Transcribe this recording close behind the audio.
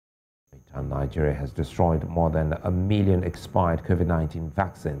Nigeria has destroyed more than 1 million expired COVID-19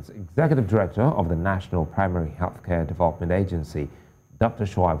 vaccines. Executive Director of the National Primary Healthcare Development Agency, Dr.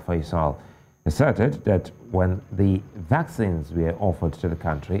 Shuaib Faisal, asserted that when the vaccines were offered to the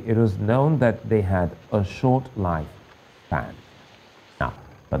country, it was known that they had a short lifespan. Now,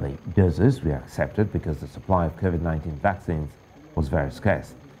 but the doses were accepted because the supply of COVID-19 vaccines was very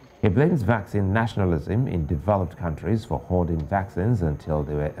scarce. He blames vaccine nationalism in developed countries for hoarding vaccines until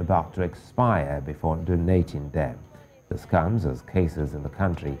they were about to expire before donating them. This comes as cases in the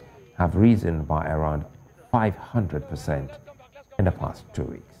country have risen by around 500% in the past 2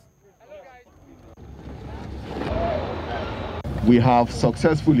 weeks. We have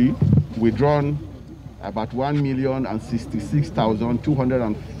successfully withdrawn about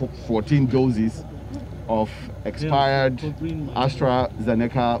 1,066,214 doses of expired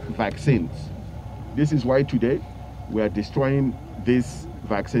AstraZeneca vaccines. This is why today we are destroying these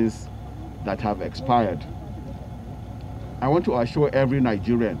vaccines that have expired. I want to assure every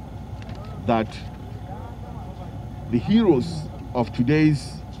Nigerian that the heroes of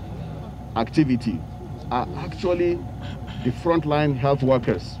today's activity are actually the frontline health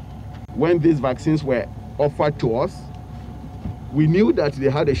workers. When these vaccines were offered to us, we knew that they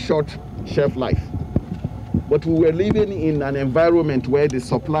had a short shelf life. But we were living in an environment where the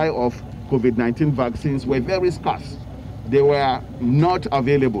supply of COVID-19 vaccines were very scarce. They were not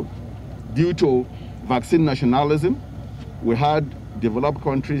available due to vaccine nationalism. We had developed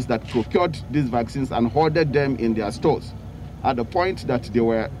countries that procured these vaccines and hoarded them in their stores. At the point that they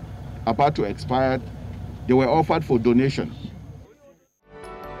were about to expire, they were offered for donation.